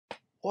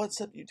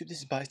What's up, YouTube? This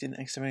is Bystander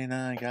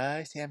X79,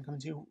 guys. Today I'm coming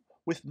to you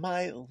with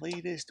my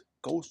latest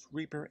Ghost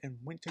Reaper and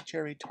Winter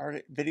Cherry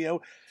target video.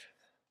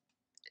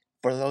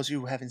 For those of you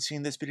who haven't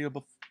seen this video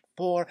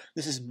before,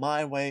 this is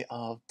my way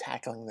of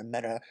tackling the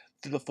meta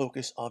through the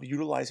focus of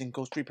utilizing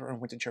Ghost Reaper and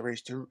Winter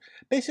Cherries to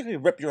basically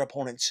rip your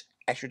opponent's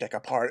extra deck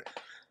apart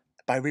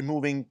by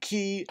removing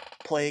key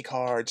play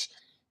cards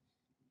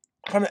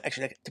from the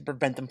extra deck to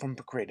prevent them from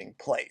creating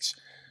plays.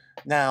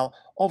 Now,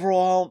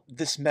 overall,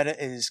 this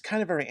meta is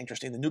kind of very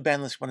interesting. The new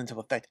ban list went into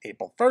effect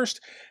April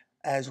 1st,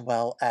 as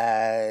well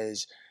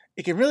as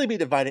it can really be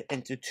divided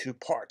into two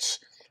parts.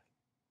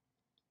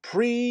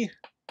 Pre-Secret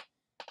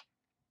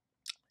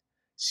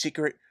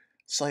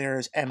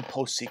Slayers and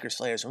post-Secret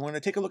Slayers. And we're going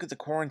to take a look at the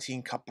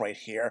Quarantine Cup right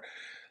here.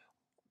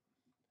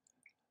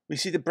 We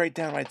see the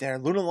breakdown right there.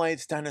 Lunar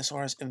Lights,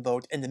 Dinosaurs,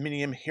 Invoked,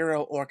 Endominium,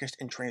 Hero, Orchestra,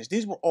 and Trains.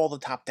 These were all the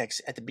top decks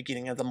at the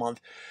beginning of the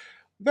month.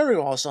 Very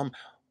awesome.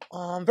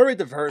 Very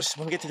diverse.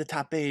 When we get to the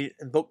top 8,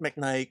 Invoke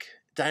McKnight,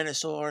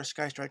 Dinosaur,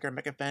 Sky Striker,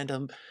 Mecha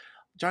Phantom,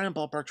 Giant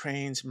Ballpark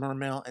Trains,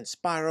 Mermail, and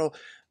Spiral.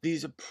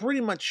 These are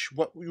pretty much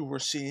what we were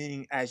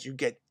seeing as you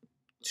get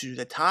to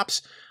the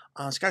tops.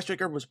 Sky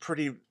Striker was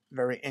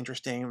very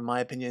interesting, in my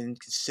opinion,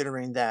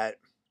 considering that,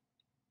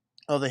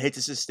 they hate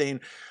to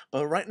sustain.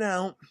 But right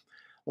now,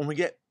 when we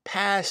get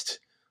past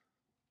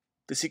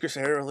the Secret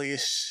Santa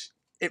release,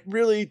 it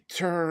really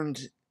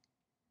turned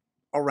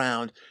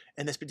around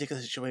in this particular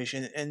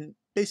situation, and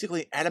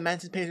basically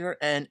Adamantipator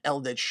and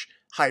Eldritch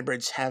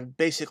hybrids have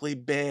basically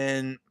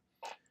been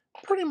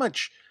pretty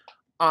much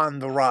on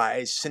the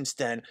rise since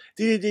then.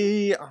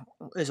 DDD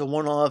is a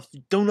one-off.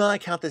 Do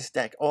not count this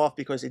deck off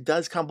because it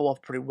does combo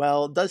off pretty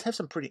well. It does have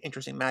some pretty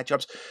interesting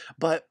matchups,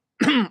 but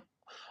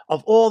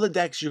of all the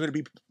decks you're going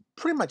to be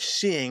pretty much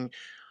seeing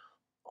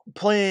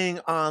playing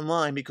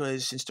online,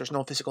 because since there's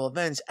no physical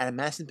events,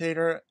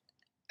 Adamantipator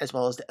as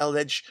well as the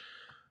Eldritch,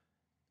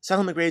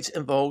 Settlement Grades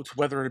Invoked,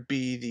 whether it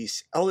be the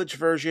Eldritch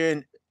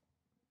version,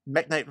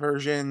 Mekk-Knight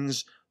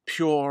versions,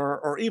 Pure,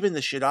 or even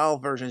the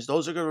Shadal versions,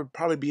 those are going to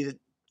probably be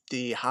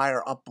the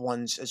higher up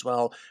ones as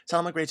well.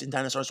 Settlement Grades and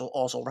Dinosaurs will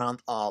also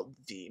round out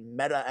the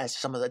meta as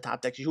some of the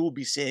top decks you will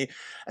be seeing,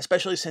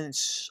 especially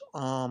since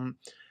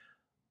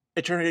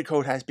Eternity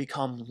Code has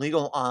become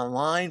legal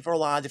online for a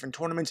lot of different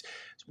tournaments.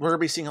 We're going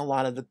to be seeing a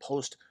lot of the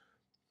post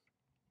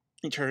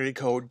Eternity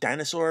Code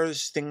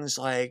Dinosaurs, things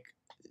like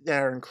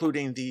they're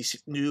including the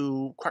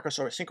new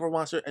Krakosaur Synchro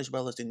monster as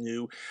well as the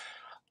new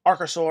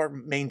Archosaur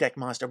main deck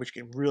monster, which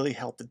can really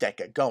help the deck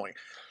get going.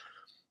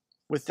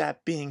 With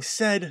that being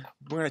said,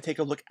 we're going to take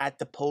a look at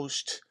the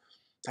post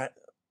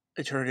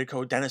Eternity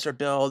Code Dinosaur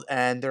build,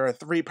 and there are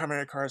 3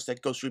 primary cards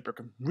that Ghost Reaper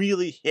can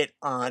really hit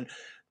on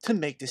to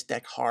make this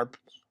deck hard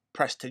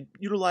pressed to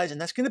utilize,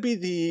 and that's going to be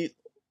the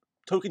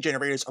token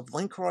generators of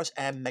Linkcross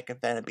and Mecha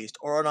Phantom Beast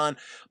Aurodon.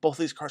 Both of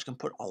these cards can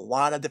put a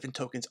lot of different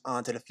tokens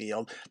onto the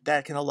field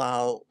that can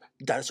allow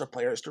dinosaur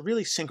players to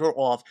really synchro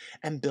off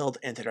and build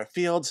into their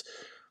fields,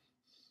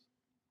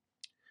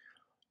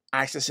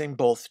 accessing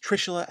both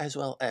Trishula as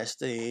well as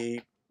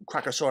the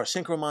Krakosaur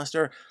Synchro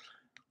Monster.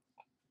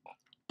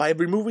 By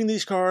removing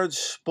these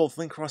cards, both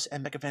Linkcross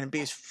and Mecha Phantom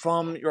Beast,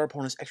 from your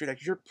opponent's extra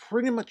deck, you're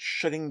pretty much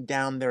shutting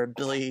down their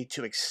ability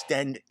to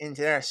extend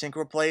into their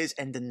synchro plays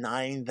and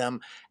denying them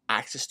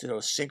access to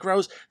those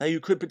synchros. Now, you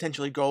could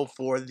potentially go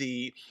for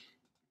the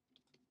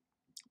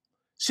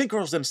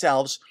synchros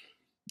themselves.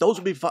 Those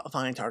would be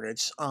fine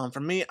targets.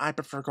 For me, I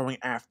prefer going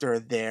after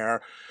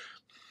their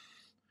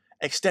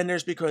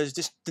extenders, because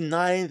just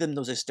denying them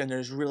those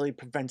extenders really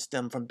prevents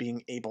them from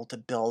being able to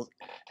build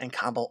and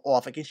combo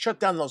off. It can shut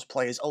down those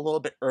plays a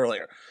little bit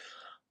earlier.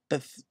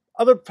 The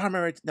other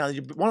primary, now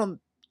you want to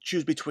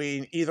choose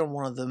between either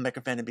one of the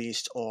Mecha Phantom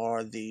Beast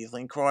or the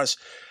Linkcross.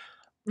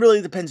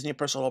 Really depends on your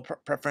personal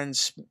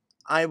preference.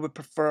 I would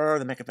prefer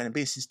the Mecha Phantom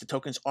Beast since the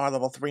tokens are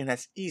level 3 and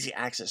that's easy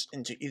access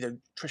into either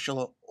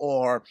Trishula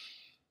or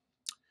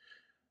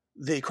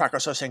the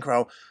Krakosaur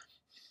Synchro.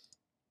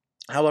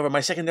 However, my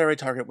secondary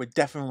target would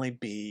definitely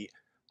be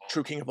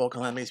True King of all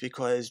Calamities,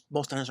 because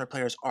most dinosaur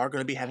players are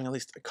going to be having at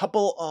least a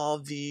couple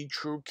of the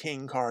True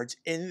King cards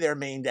in their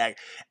main deck,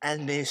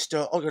 and they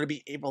still are going to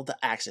be able to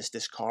access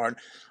this card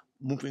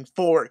moving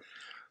forward.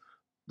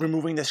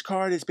 Removing this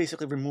card is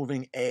basically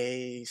removing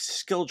a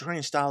skill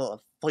drain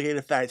style affiliate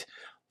effect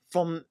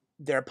from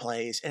their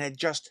plays, and it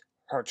just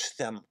hurts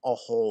them a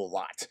whole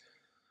lot.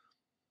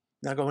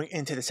 Now, going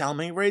into the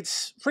Salamangreat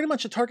rates, pretty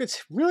much the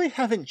targets really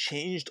haven't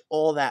changed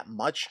all that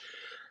much.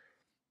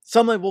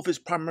 Sunlight Wolf is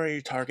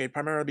primary target,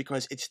 primarily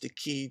because it's the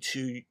key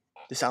to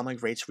the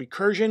Salamangreat's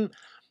recursion.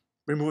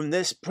 Removing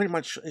this pretty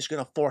much is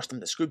going to force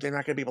them to scoop. They're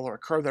not going to be able to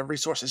recur their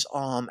resources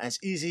as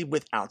easy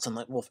without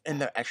Sunlight Wolf in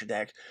their extra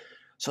deck.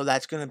 So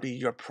that's going to be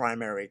your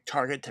primary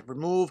target to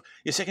remove.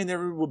 Your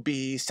secondary will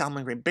be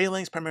Salamangreat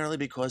Baelings, primarily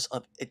because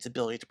of its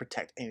ability to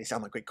protect any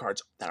Salamangreat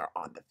cards that are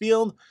on the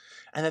field.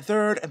 And the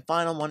third and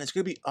final one is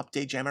going to be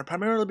Update Jammer,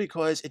 primarily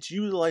because it's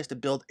utilized to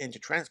build into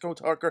Transcode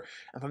Talker,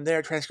 and from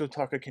there Transcode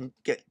Talker can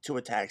get 2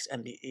 attacks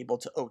and be able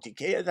to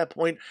OTK at that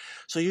point.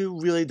 So you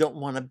really don't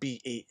want to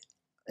be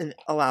and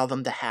allow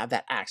them to have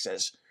that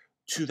access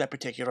to that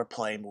particular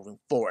play moving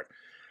forward.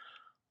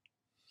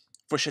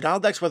 For Shadow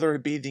decks, whether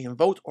it be the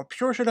Invoked or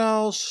Pure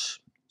Shadows,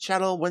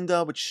 Shadow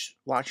Window, which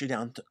locks you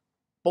down to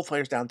both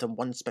players down to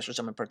 1 special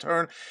summon per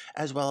turn,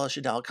 as well as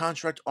Shadow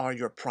Construct are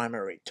your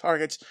primary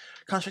targets.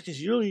 Construct is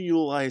usually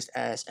utilized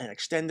as an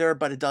extender,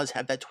 but it does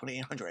have that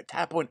 2800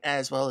 attack point,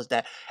 as well as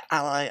that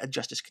Ally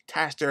Justice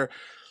Catastor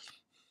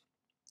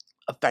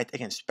effect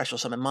against special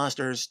summon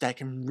monsters that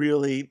can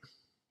really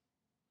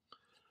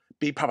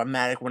be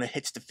problematic when it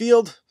hits the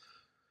field.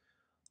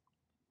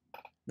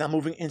 Now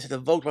moving into the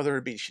Invoked, whether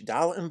it be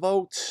Shadow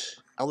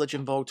Invoked, Eldritch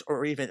Invoked,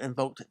 or even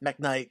Invoked Mech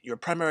Knight, your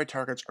primary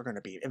targets are going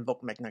to be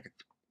Invoked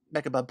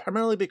Mechabub,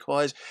 primarily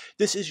because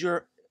this is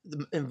your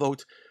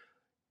Invoked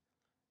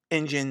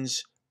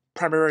engine's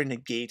primary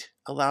negate,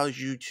 allows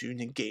you to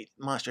negate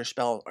monster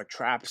spell or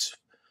traps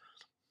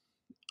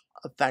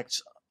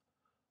effects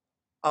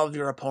of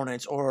your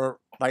opponents or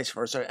vice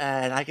versa.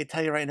 And I can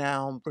tell you right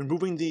now,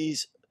 removing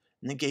these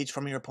negates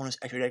from your opponent's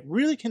extra deck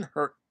really can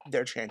hurt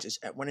their chances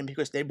at winning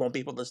because they won't be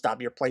able to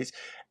stop your plays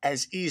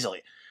as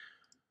easily.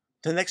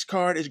 The next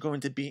card is going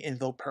to be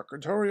Invoke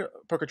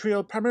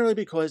Purgatrio, primarily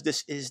because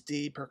this is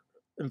the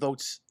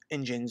Invoked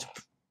engine's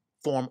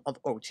form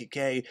of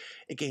OTK.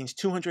 It gains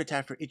 200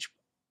 attack for each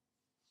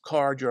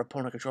card your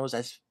opponent controls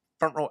as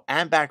front row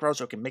and back row,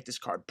 so it can make this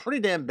card pretty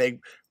damn big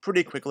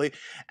pretty quickly,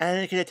 and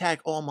it can attack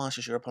all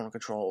monsters your opponent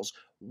controls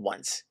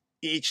once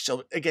each.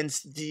 So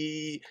against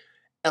the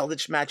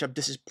Eldritch matchup,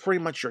 this is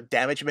pretty much your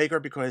damage maker,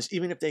 because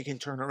even if they can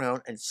turn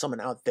around and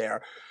summon out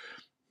their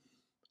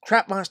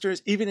trap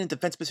monsters, even in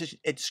defense position,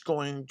 it's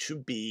going to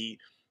be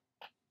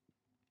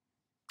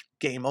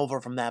game over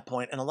from that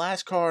point. And the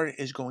last card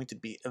is going to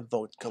be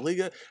Invoked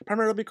Caliga,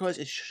 primarily because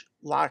it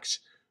locks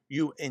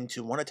you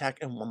into 1 attack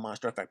and 1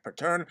 monster effect per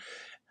turn.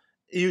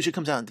 It usually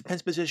comes out in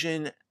defense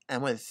position,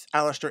 and with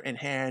Alistair in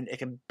hand, it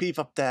can beef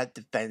up that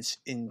defense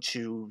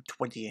into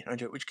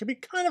 2800, which can be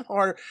kind of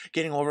hard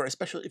getting over,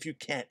 especially if you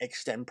can't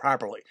extend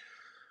properly.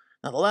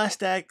 Now, the last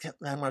deck that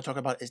I'm going to talk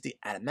about is the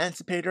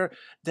Adamantipator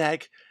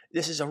deck.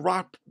 This is a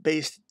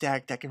rock-based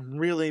deck that can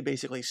really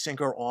basically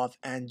synchro off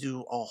and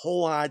do a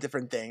whole lot of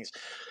different things.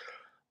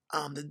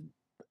 The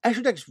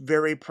extra decks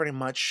vary pretty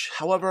much.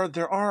 However,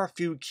 there are a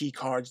few key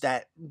cards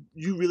that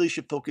you really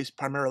should focus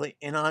primarily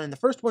in on, and the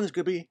first one is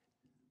going to be,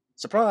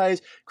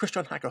 surprise,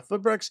 Crystron Hacker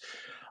Footbricks.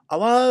 A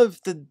lot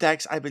of the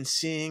decks I've been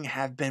seeing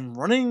have been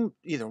running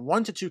either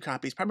 1 to 2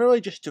 copies,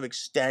 primarily just to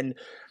extend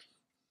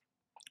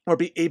or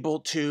be able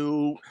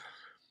to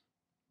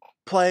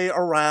play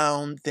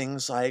around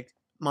things like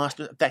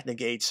monster effect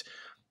negates.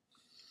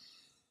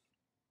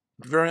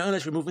 To be very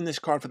honest, removing this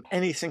card from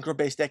any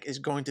synchro-based deck is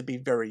going to be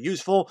very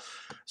useful.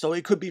 So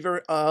it could be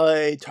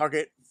a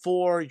target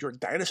for your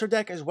dinosaur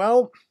deck as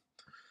well.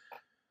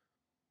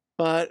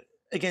 But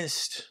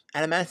against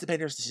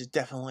Adamantipator's, this is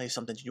definitely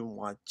something you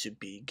want to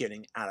be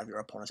getting out of your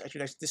opponent's extra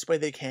decks. This way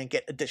they can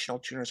get additional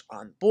tuners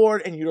on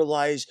board and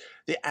utilize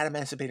the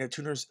Adamantipator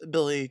tuner's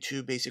ability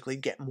to basically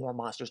get more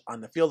monsters on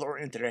the field or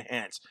into their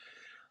hands.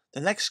 The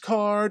next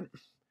card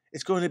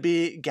is going to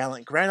be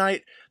Gallant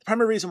Granite. The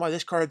primary reason why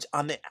this card's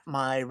on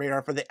my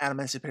radar for the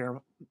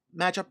Adamantipator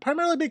matchup,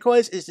 primarily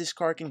because this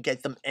card can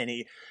get them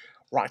any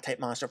rock-type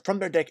monster from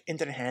their deck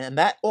into their hand, and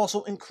that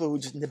also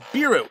includes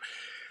Nibiru.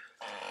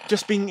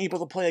 Just being able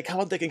to play a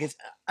combo deck against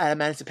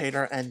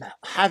Adamantipator and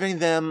having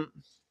them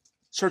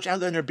search out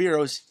their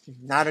Nibiru is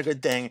not a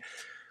good thing.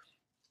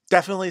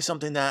 Definitely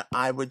something that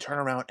I would turn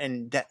around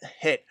and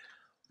hit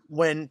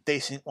when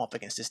facing off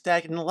against this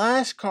deck. And the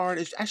last card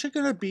is actually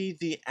going to be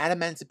the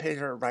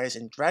Adamantipator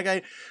Rising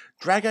Dragite.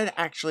 Dragite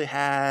actually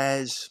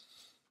has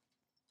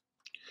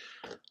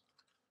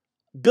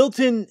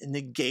built-in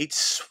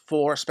negates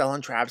for spell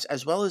and traps,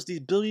 as well as the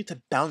ability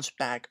to bounce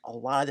back a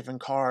lot of different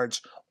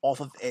cards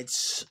off of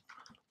its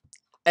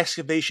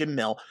excavation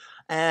mill.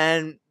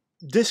 And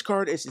this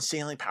card is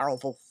insanely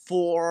powerful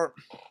for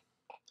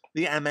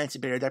the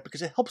Adamantipator deck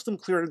because it helps them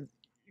clear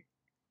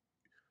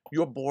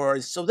your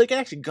boards, so they can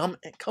actually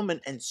come in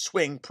and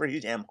swing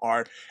pretty damn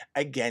hard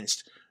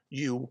against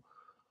you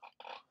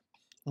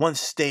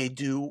once they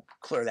do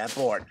clear that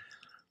board.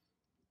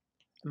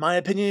 In my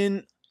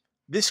opinion,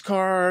 this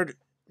card,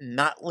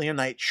 not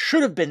Leonite,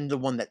 should have been the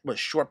one that was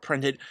short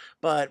printed,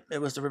 but it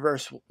was the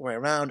reverse way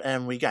around,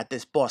 and we got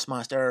this boss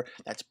monster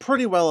that's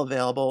pretty well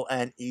available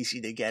and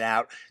easy to get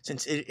out,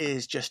 since it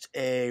is just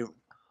a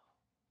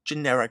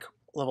generic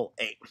level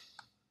 8.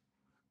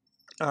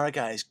 Alright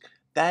guys,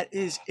 that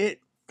is it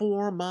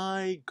for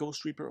my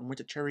Ghost Reaper and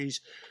Winter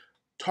Cherries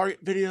target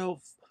video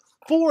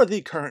for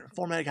the current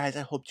format, guys.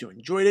 I hope you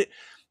enjoyed it.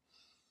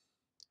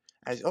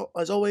 As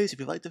always, if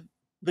you liked the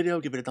video,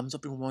 give it a thumbs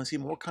up. If you want to see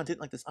more content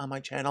like this on my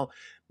channel,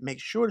 make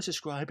sure to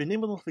subscribe and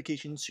enable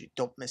notifications so you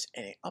don't miss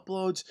any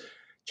uploads.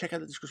 Check out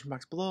the description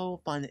box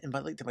below. Find the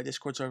invite link to my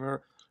Discord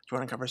server.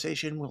 Join a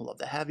conversation. We'll love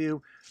to have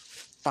you.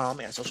 Follow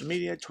me on social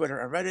media, Twitter,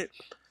 and Reddit.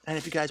 And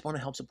if you guys want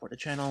to help support the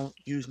channel,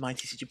 use my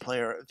TCG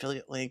Player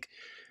affiliate link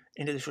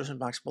in the description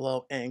box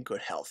below, and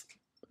good health.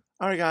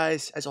 Alright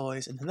guys, as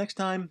always, until next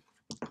time,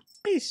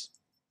 peace!